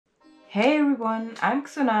Hey everyone, I'm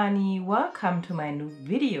Xonani. Welcome to my new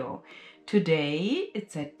video. Today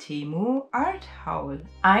it's a Temu Art Haul.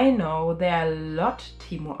 I know there are a lot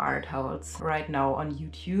Temu Art Hauls right now on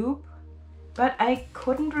YouTube, but I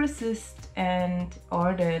couldn't resist and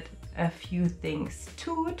ordered a few things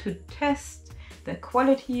too to test the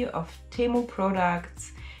quality of Temu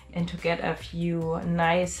products and to get a few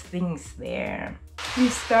nice things there. We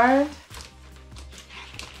start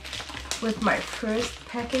with my first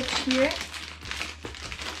package here,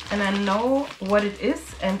 and I know what it is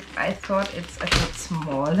and I thought it's a bit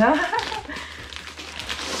smaller.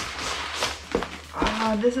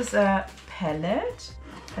 This is a palette,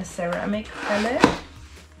 a ceramic palette.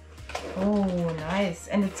 Oh, nice,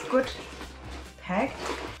 and it's good packed,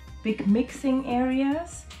 big mixing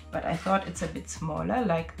areas, but I thought it's a bit smaller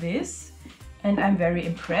like this, and I'm very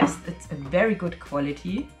impressed. It's a very good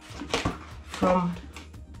quality from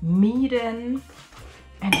Meeden,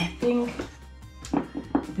 and I think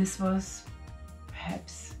this was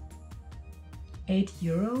perhaps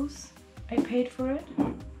 €8 I paid for it.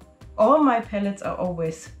 All my palettes are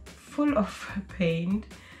always full of paint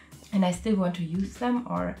and I still want to use them,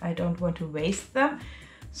 or I don't want to waste them.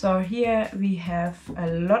 So here we have a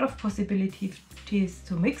lot of possibilities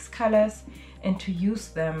to mix colors and to use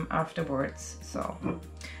them afterwards. So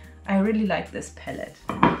I really like this palette.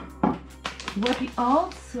 What we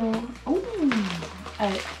also,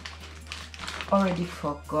 I already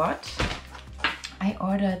forgot, I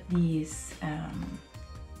ordered these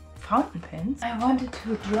fountain pens. I wanted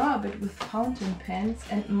to draw a bit with fountain pens,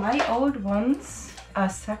 and my old ones are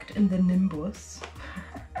sucked in the nimbus.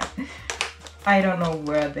 I don't know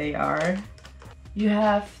where they are. You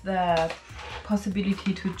have the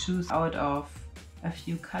possibility to choose out of a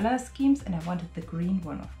few color schemes, and I wanted the green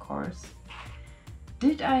one, of course.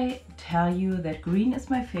 Did I tell you that green is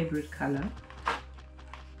my favorite color?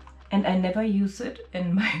 And I never use it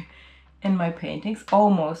in my paintings,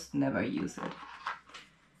 almost never use it.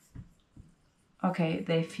 Okay,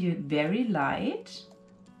 they feel very light.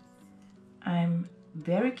 I'm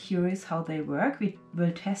very curious how they work. We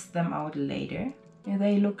will test them out later.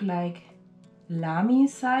 They look like Lamy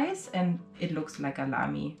size, and it looks like a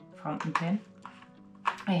Lamy fountain pen.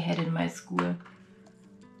 I had in my school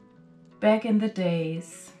back in the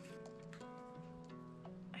days.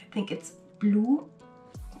 I think it's blue.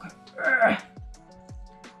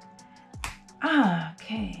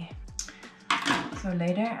 Okay. So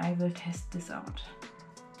later I will test this out.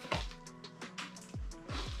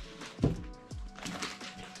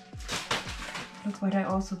 Look what I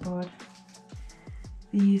also bought.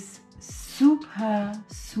 These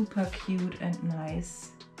super cute and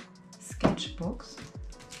nice sketchbooks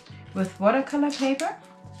with watercolor paper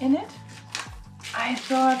in it. I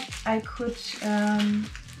thought I could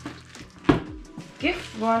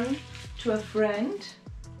gift one to a friend.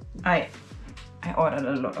 I ordered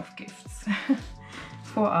a lot of gifts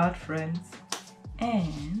for art friends.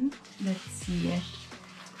 And let's see,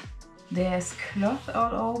 there's cloth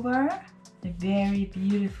all over, a very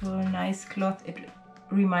beautiful, nice cloth. It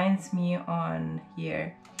reminds me on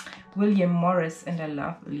here William Morris, and I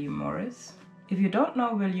love William Morris. If you don't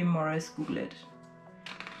know William Morris, Google it.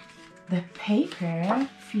 The paper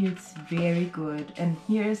feels very good, and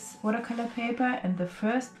here's watercolor paper, and the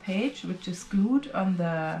first page, which is glued on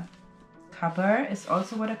the cover, is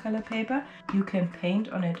also watercolor paper. You can paint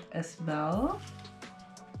on it as well.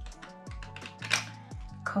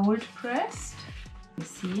 Cold pressed, you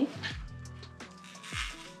see.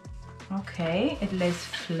 Okay, it lays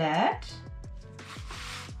flat.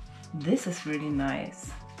 This is really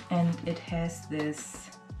nice, and it has this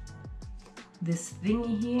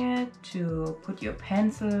thingy here to put your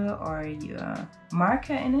pencil or your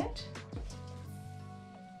marker in it.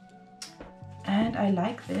 And I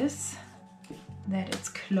like this, that it's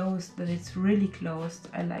closed, that it's really closed.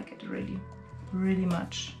 I like it really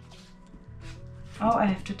much. Oh, I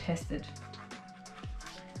have to test it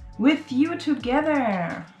with you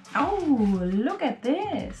together. Oh, look at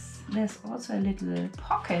this. There's also a little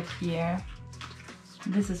pocket here.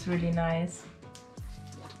 This is really nice.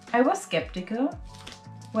 I was skeptical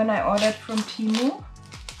when I ordered from Temu.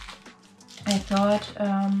 I thought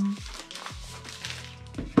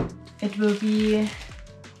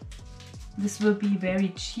this will be very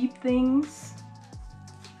cheap things,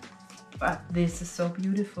 but this is so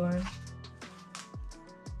beautiful.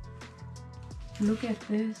 Look at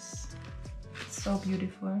this, it's so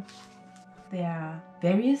beautiful. There are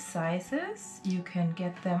various sizes. You can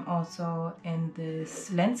get them also in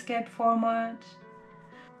this landscape format.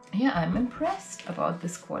 Yeah, I'm impressed about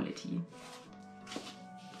this quality.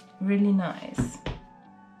 Really nice.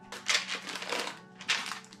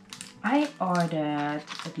 I ordered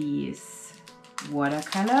these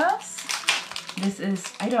watercolors. This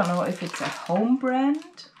is, I don't know if it's a home brand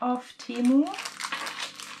of Temu.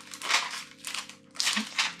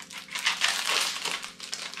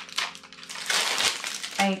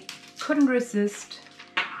 I couldn't resist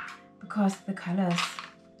because the colors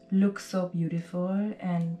look so beautiful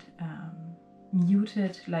and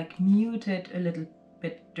muted, a little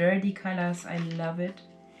bit dirty colors. I love it.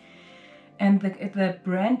 And the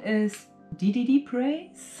brand is DDD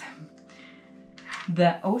Praise.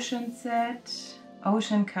 The Ocean set,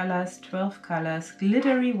 Ocean colors, 12 colors,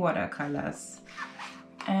 glittery watercolors.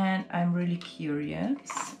 And I'm really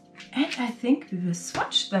curious. And I think we will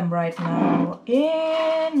swatch them right now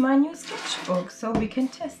in my new sketchbook so we can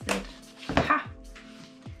test it. Ha!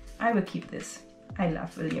 I will keep this. I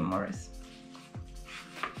love William Morris.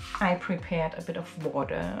 I prepared a bit of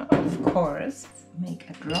water, of course. Make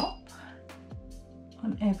a drop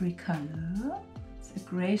on every color. It's a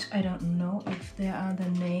grayish. I don't know if there are the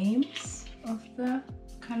names of the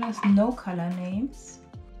colors. No color names.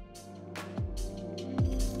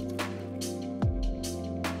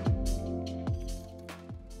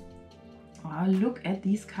 Oh, look at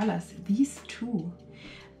these colors. These two.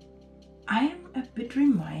 I'm a bit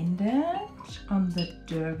reminded on the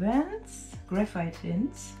Derwents graphite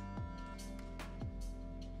hints.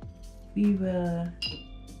 We will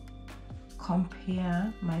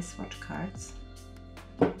compare my swatch cards.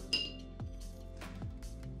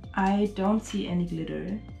 I don't see any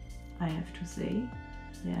glitter, I have to say.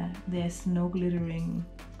 Yeah, there's no glittering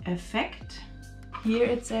effect. Here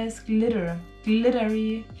it says glitter,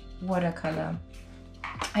 glittery watercolor.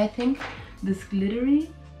 I think this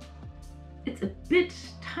glittery, it's a bit,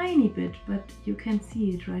 tiny bit, but you can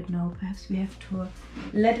see it right now. Perhaps we have to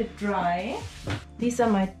let it dry. These are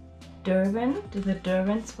my the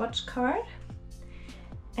Derwent swatch card.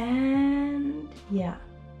 And yeah,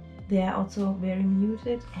 they are also very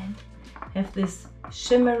muted and have this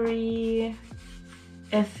shimmery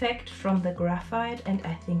effect from the graphite, and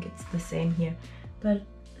I think it's the same here. But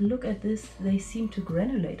look at this, they seem to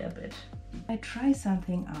granulate a bit. I try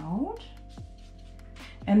something out,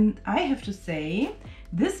 and I have to say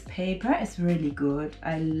this paper is really good.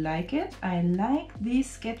 I like it. I like these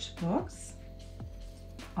sketchbooks.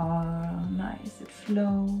 Oh, nice, it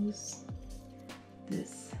flows.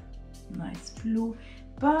 This nice blue,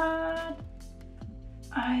 but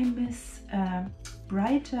I miss a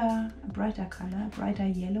brighter color, brighter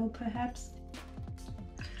yellow perhaps.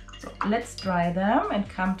 So let's dry them and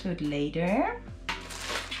come to it later.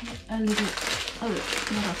 A lot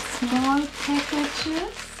of small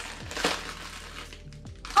packages.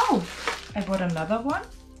 Oh, I bought another one.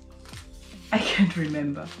 I can't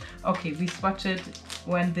remember. Okay, we swatch it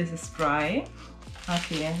when this is dry.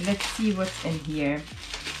 Okay, let's see what's in here.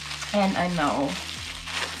 And I know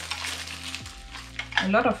a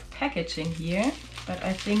lot of packaging here, but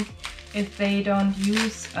I think if they don't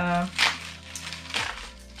use a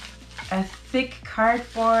thick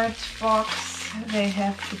cardboard box, they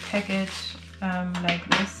have to pack it like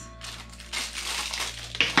this.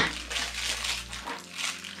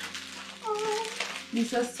 Oh,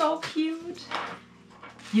 these are so cute.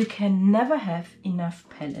 You can never have enough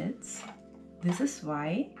palettes. This is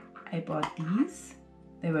why I bought these.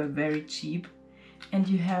 They were very cheap. And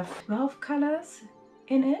you have 12 colors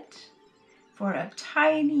in it for a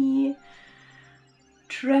tiny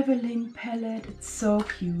traveling palette. It's so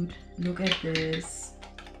cute. Look at this.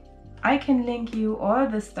 I can link you all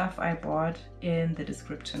the stuff I bought in the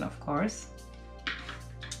description, of course.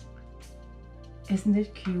 Isn't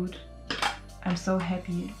it cute? I'm so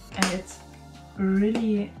happy, and it's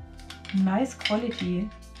really nice quality.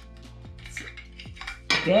 It's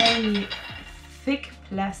very thick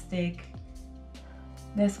plastic.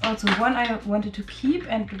 There's also one I wanted to keep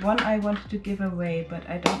and one I wanted to give away, but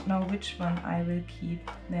I don't know which one I will keep.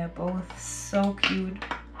 They're both so cute.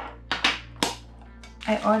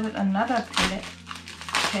 I ordered another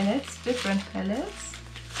palettes, different palettes,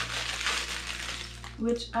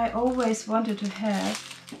 which I always wanted to have,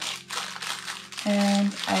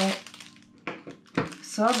 and I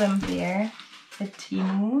saw them there at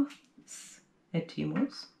Temu's.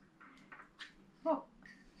 Oh,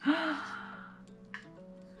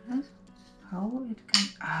 how it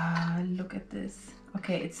can, look at this.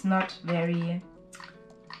 Okay, it's not very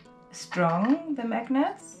strong, the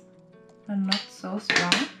magnets are not so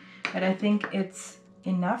strong, but I think it's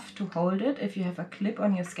enough to hold it if you have a clip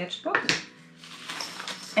on your sketchbook.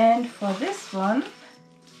 And for this one,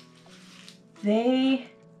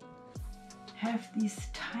 they have these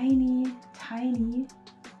tiny,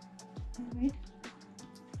 wait,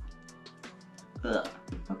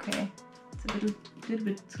 Okay, it's a little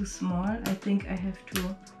bit too small. I think I have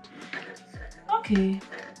to. Okay.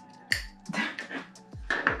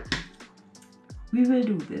 We will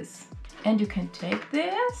do this. And you can take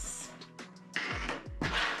this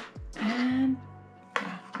and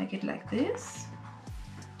make it like this,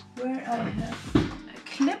 where I have a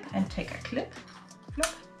clip, and take a clip,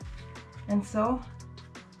 flop. And so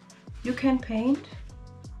you can paint.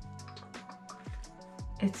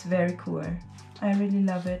 It's very cool. I really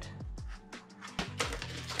love it.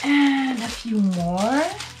 And a few more,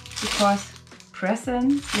 because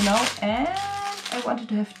presents, you know, and I wanted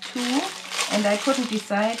to have two, and I couldn't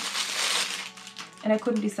decide. And I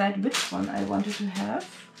couldn't decide which one I wanted to have.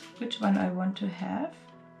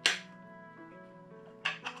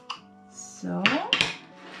 So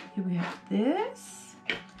here we have this.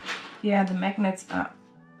 Yeah, the magnets are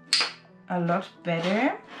a lot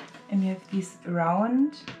better. And we have these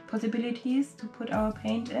round possibilities to put our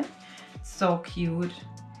paint in. So cute.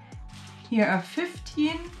 Here are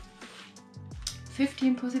 15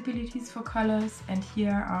 possibilities for colors, and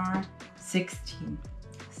here are 16.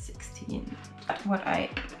 What I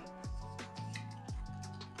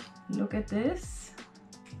look at this,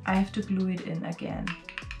 I have to glue it in again.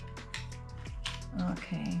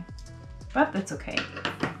 Okay, but that's okay.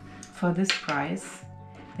 For this price,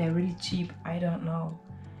 they're really cheap. I don't know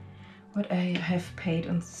what I have paid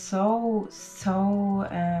on. So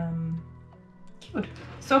cute,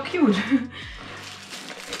 so cute.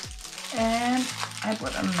 And I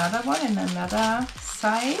bought another one in another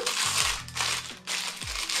size.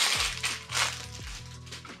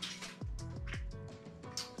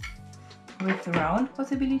 With round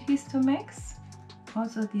possibilities to mix.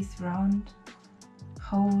 Also these round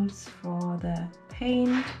holes for the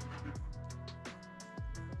paint.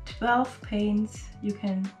 12 paints you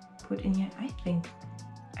can put in here. I think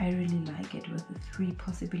I really like it with the 3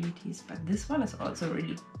 possibilities, but this one is also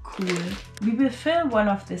really cool. We will fill one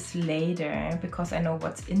of this later because I know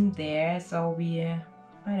what's in there, so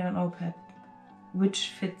I don't know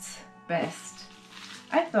which fits best.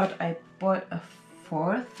 I thought I bought a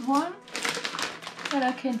 4th one, but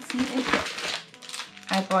I can see it.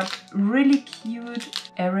 I bought really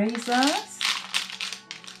cute erasers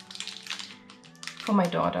for my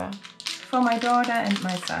daughter and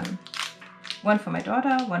my son. One for my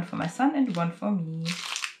daughter, one for my son, and one for me.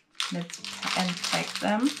 Let's unpack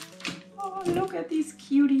them. Oh, look at these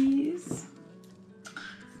cuties.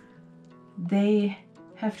 They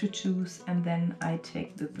have to choose, and then I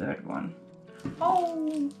take the 3rd one.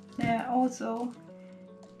 Oh, there are also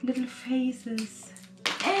little faces.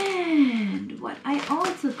 And what I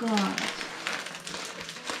also got,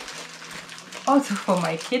 also for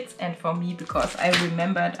my kids and for me, because I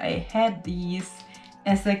remembered I had these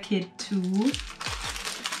as a kid too.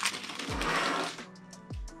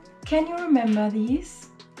 Can you remember these?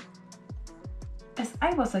 As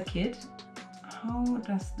I was a kid, how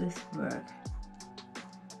does this work?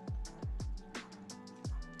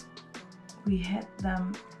 We had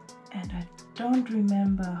them and I don't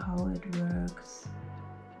remember how it works.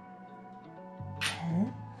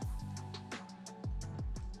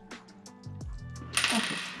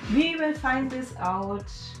 Okay, we will find this out.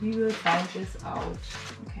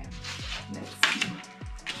 Okay, let's see.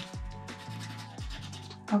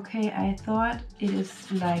 Okay, I thought it is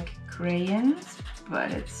like crayons,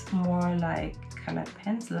 but it's more like colored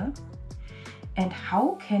pencil. And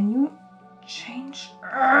how can you change?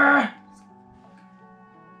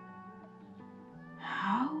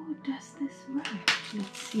 How does this work?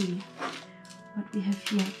 Let's see what we have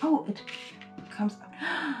here. Oh, it comes out.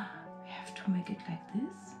 We have to make it like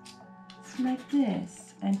this. It's like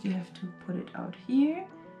this, and you have to put it out here,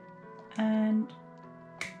 and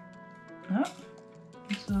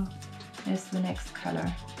so there's the next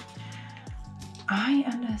color. I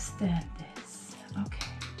understand this. Okay.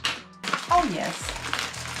 Oh yes.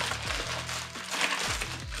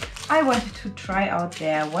 I wanted to try out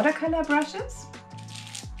their watercolor brushes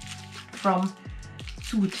from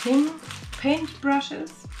Temu paint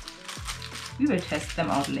brushes. We will test them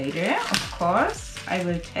out later, of course. I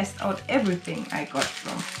will test out everything I got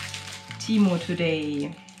from Temu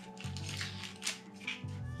today.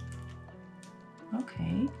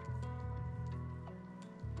 Okay.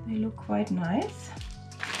 They look quite nice.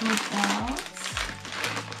 What else?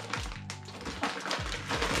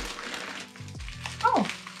 Oh,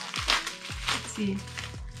 let's see.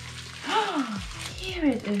 Here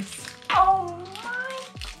it is. Oh my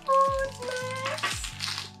goodness!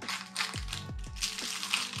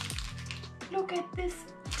 Look at this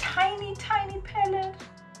tiny, tiny palette.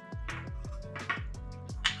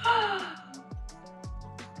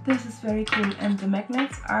 This is very cool, and the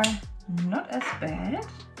magnets are not as bad.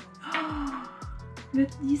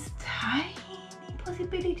 With these tiny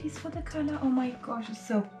possibilities for the color. Oh my gosh, it's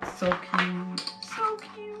so cute. So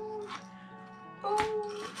cute.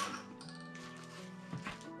 Oh.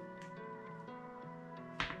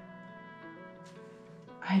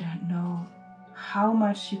 I don't know how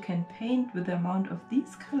much you can paint with the amount of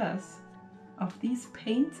these colors, of these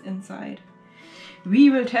paints inside. We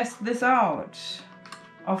will test this out.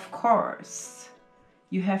 Of course,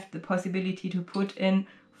 you have the possibility to put in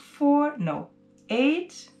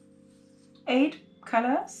 8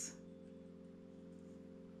 colors.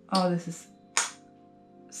 Oh, this is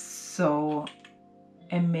so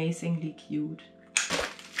amazingly cute.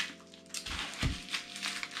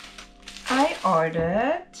 I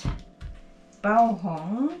ordered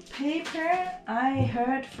Bauhong paper. I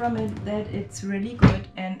heard from it that it's really good,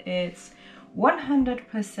 and it's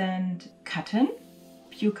 100% cotton,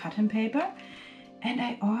 pure cotton paper. And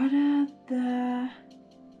I ordered the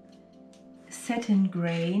satin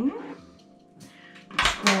grain,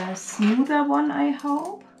 the smoother one, I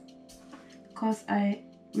hope, because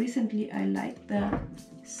recently I like the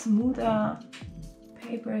smoother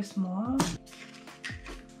papers more.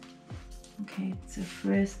 Okay, so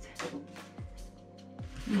first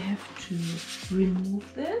we have to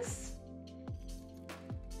remove this.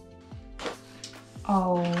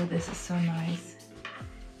 Oh, this is so nice.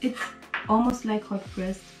 It's almost like hot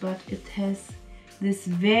pressed, but it has this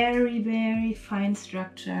very fine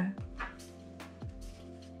structure.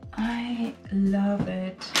 I love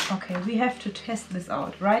it. Okay, we have to test this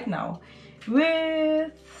out right now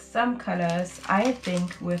with some colors. I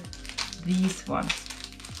think with these ones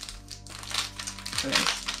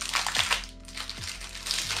first.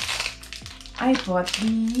 I bought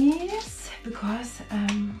these because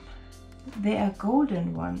they are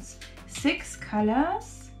golden ones. 6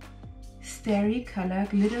 colors, starry color,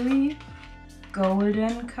 glittery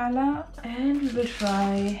golden color, and we will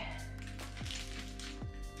try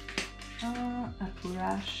a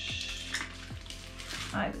brush.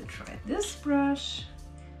 I will try this brush.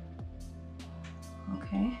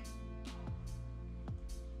 Okay.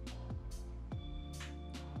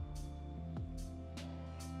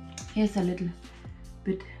 Here's a little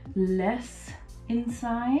bit less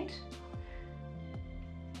inside.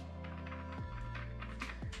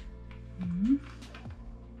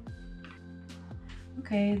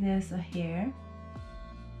 Okay, there's a hair,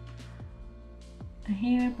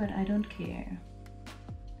 but I don't care.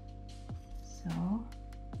 So,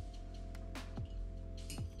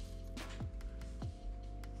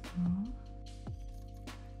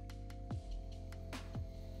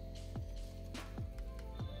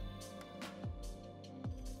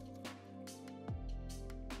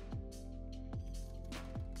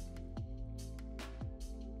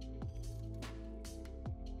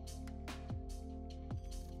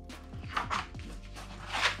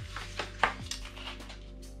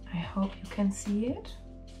 I hope you can see it.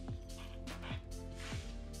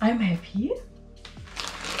 I'm happy.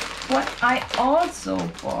 What I also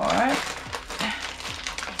bought,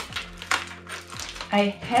 I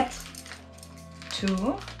had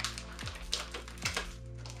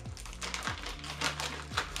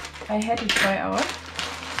to try out,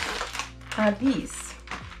 are these.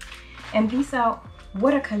 And these are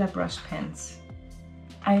watercolor brush pens.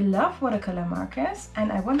 I love watercolor markers,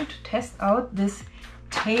 and I wanted to test out this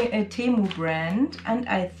Temu brand, and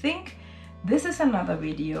I think this is another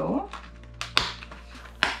video,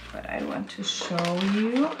 but I want to show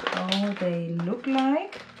you how they look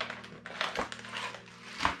like.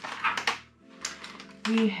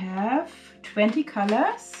 We have 20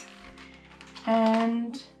 colors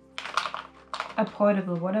and a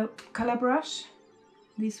portable watercolor brush.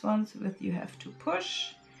 These ones with you have to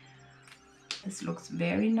push. This looks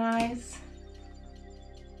very nice.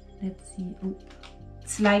 Let's see. Oh,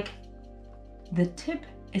 it's like the tip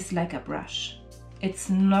is like a brush. It's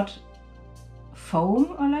not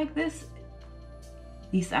foam or like this.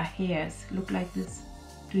 These are hairs. Look like this.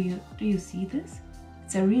 Do you see this?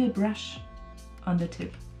 It's a real brush on the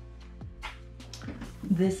tip.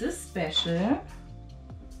 This is special.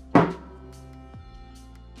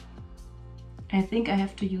 I think I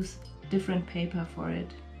have to use different paper for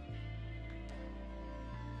it.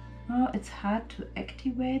 Oh, it's hard to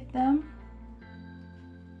activate them.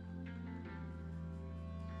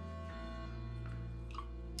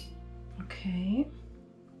 Okay,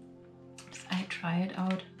 so I try it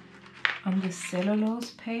out on the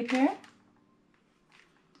cellulose paper.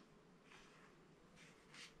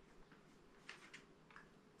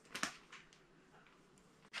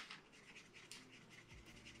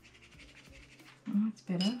 Oh, it's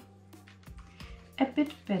better.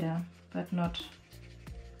 better, but not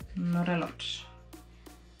a lot.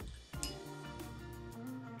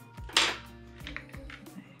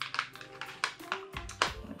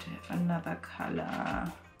 I have another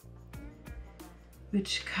color.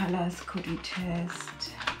 Which colors could we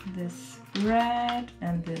test? This red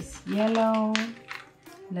and this yellow.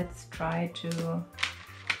 Let's try to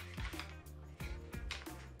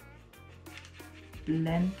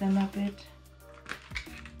blend them a bit.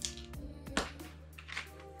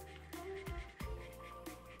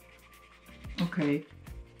 Okay.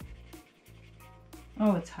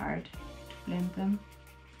 Oh, it's hard to blend them.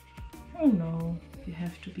 Oh no, you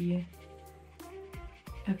have to be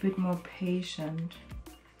a bit more patient.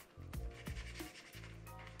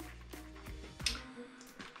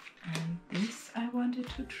 And this I wanted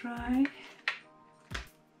to try.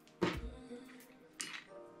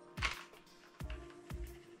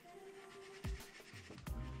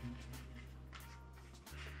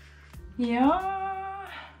 Yeah,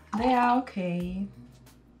 they are okay.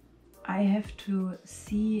 I have to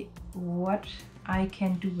see what I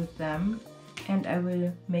can do with them, and I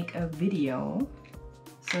will make a video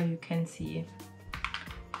so you can see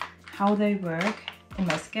how they work in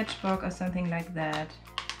my sketchbook or something like that.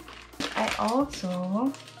 I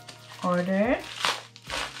also ordered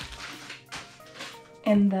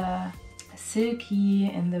in the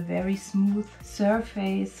silky and the very smooth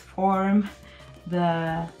surface form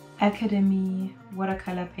the Academy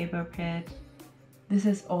watercolor paper pad. This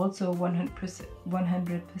is also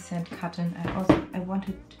 100% cotton. I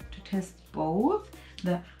wanted to test both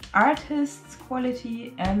the artist's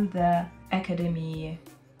quality and the Academy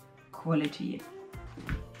quality.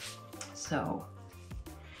 So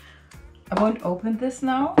I won't open this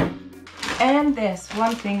now. And there's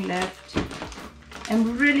one thing left.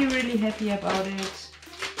 I'm really happy about it.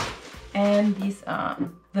 And these are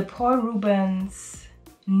the Paul Rubens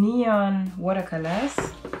neon watercolors.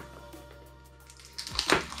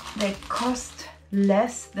 They cost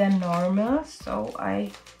less than normal, so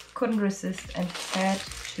I couldn't resist and had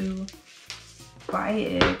to buy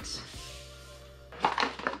it.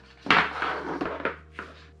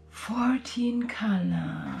 14 colors.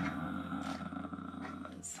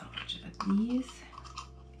 How much are these?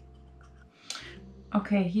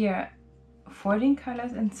 Okay, here 14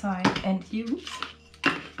 colors inside and tubes.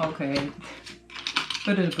 Okay.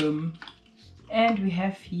 Ba-da-boom. And we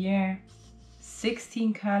have here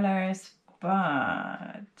 16 colors,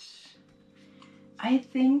 but I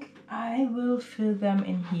think I will fill them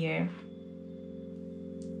in here.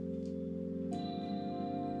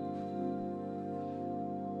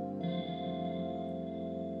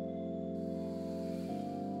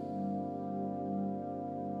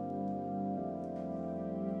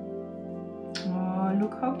 Oh,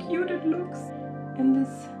 look how cute it looks in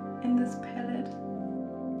this palette.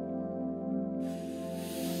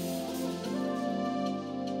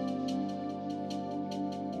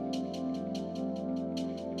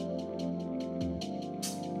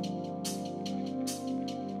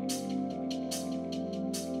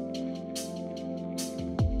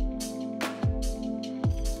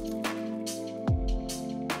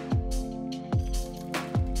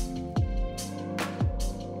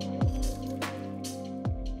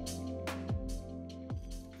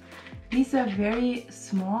 These are very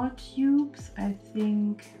small tubes, I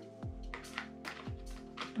think,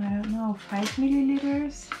 I don't know, 5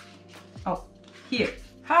 milliliters. Oh, here,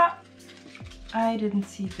 ha! I didn't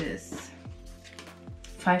see this.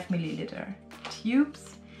 5 milliliter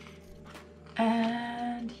tubes.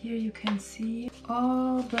 And here you can see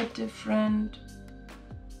all the different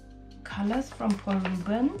colors from Paul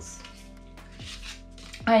Rubens.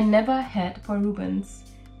 I never had Paul Rubens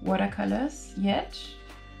watercolors yet.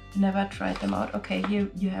 Never tried them out. Okay,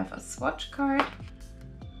 here you have a swatch card.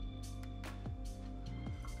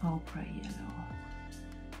 Ochre yellow.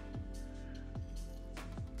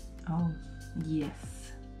 Oh,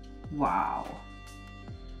 yes. Wow.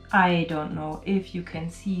 I don't know if you can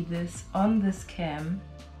see this on this cam,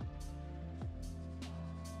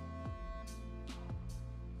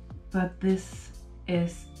 but this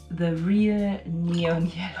is the real neon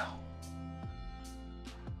yellow.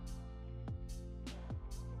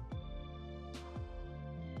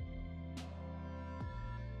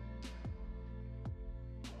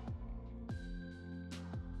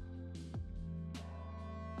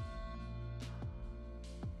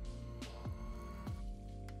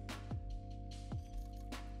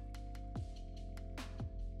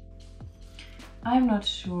 I'm not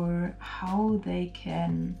sure how they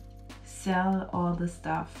can sell all the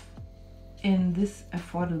stuff in this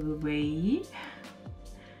affordable way,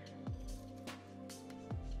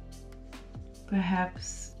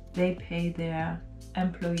 Perhaps they pay their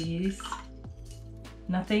employees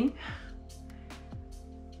nothing.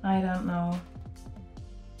 I don't know.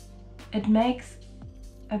 It makes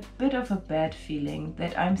a bit of a bad feeling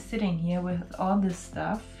that I'm sitting here with all this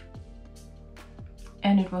stuff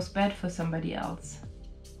and it was bad for somebody else.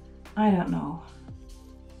 I don't know.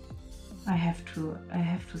 I have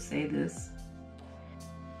to say this.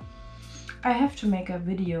 I have to make a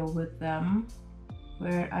video with them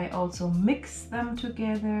where I also mix them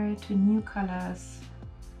together to new colors,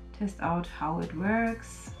 test out how it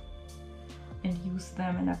works and use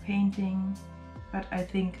them in a painting. But I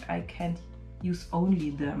think I can't use only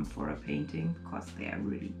them for a painting because they are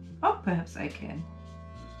really... Oh, perhaps I can.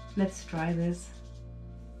 Let's try this.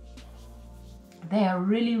 They are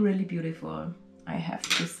really, really beautiful, I have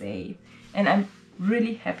to say. And I'm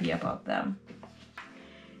really happy about them.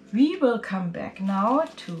 We will come back now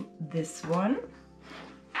to this one.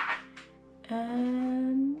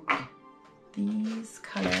 And these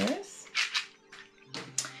colors.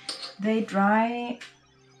 They dry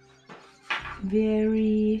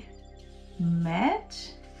very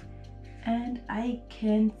matte and I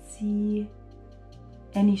can't see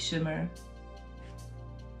any shimmer,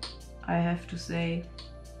 I have to say.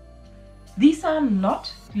 These are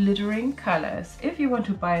not glittering colors. If you want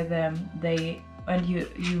to buy them,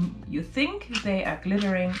 you think they are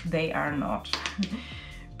glittering, they are not.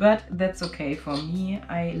 But that's okay for me.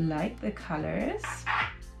 I like the colors.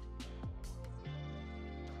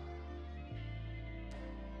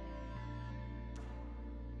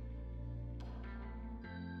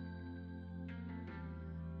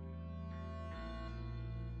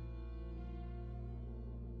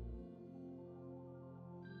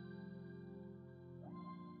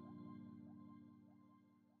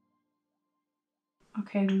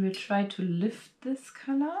 Okay, we will try to lift this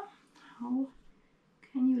color. How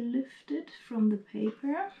can you lift it from the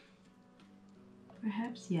paper?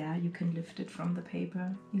 Perhaps, yeah, you can lift it from the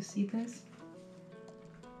paper. You see this?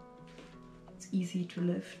 It's easy to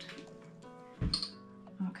lift.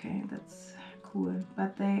 Okay, that's cool.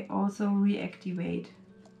 But they also reactivate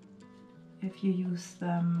if you use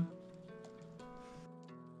them.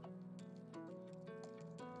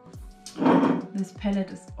 This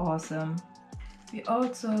palette is awesome. We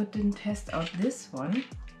also didn't test out this one.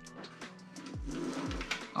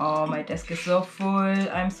 Oh, my desk is so full.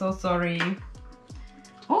 I'm so sorry.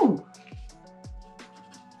 Oh!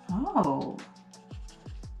 Oh!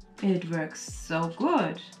 It works so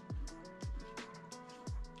good.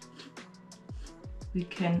 We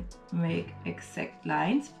can make exact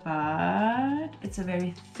lines, but it's a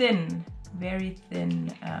very thin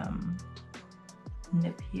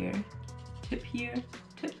nip here. Tip here.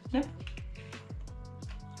 Tip, nip.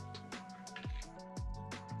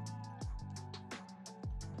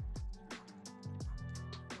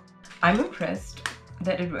 I'm impressed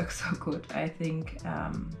that it works so good. I think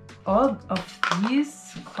all of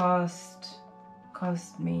these cost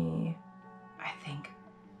me, I think,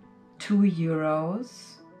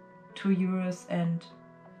 €2 and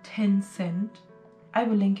 10 cents. I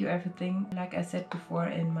will link you everything, like I said before,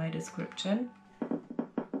 in my description.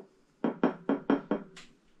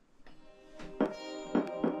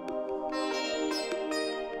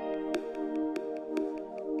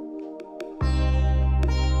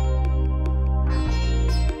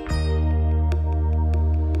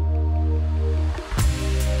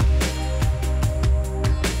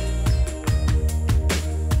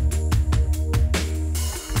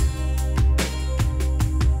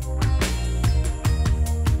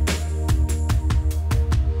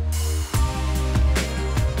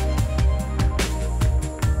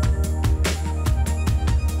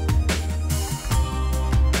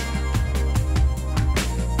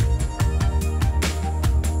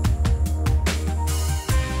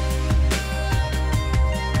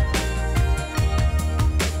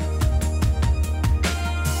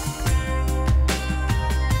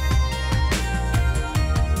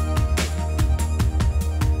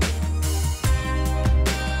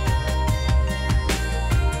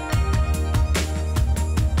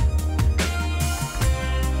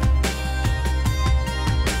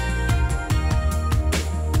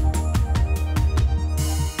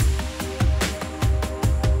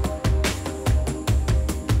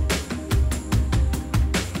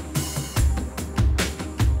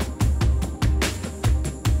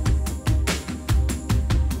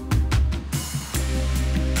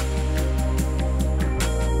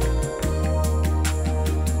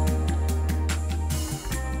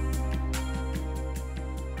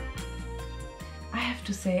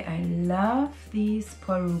 Say I love these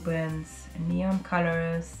Paul Rubens neon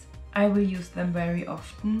colors. I will use them very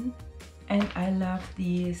often And I love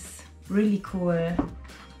these really cool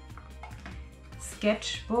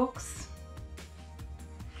sketchbooks.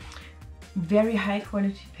 Very high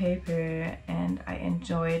quality paper, and I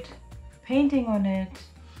enjoyed painting on it.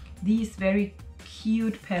 These very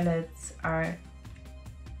cute palettes are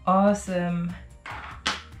awesome.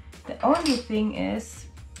 The only thing is,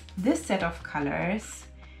 this set of colors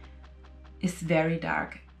is very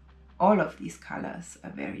dark. All of these colors are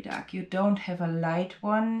very dark. You don't have a light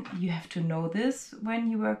one. You have to know this when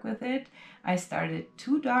you work with it. I started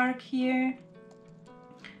too dark here.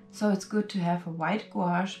 So it's good to have a white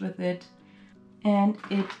gouache with it. And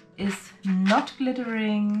it is not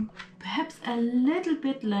glittering. Perhaps a little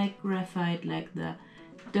bit like graphite, like the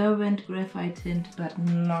Derwent graphite tint, but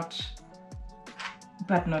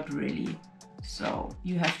not really. So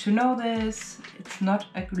you have to know this. It's not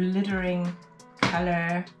a glittering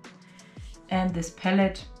color. And this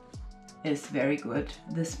palette is very good.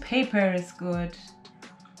 This paper is good.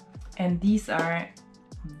 And these are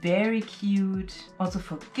very cute, also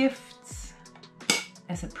for gifts,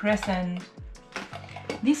 as a present.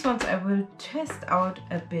 These ones I will test out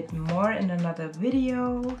a bit more in another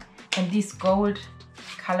video. And these gold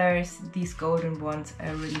colors, these golden ones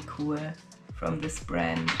are really cool from this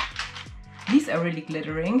brand. These are really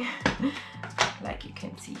glittering, like you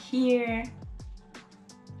can see here.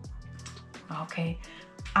 Okay,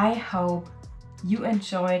 I hope you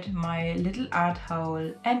enjoyed my little art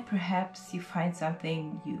haul, and perhaps you find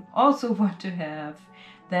something you also want to have.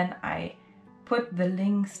 Then I put the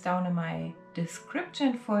links down in my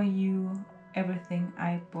description for you, everything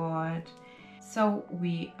I bought. So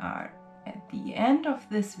we are at the end of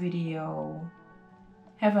this video.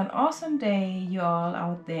 Have an awesome day, you all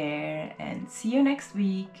out there, and see you next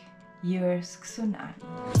week. Yours,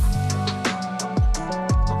 Tsunami.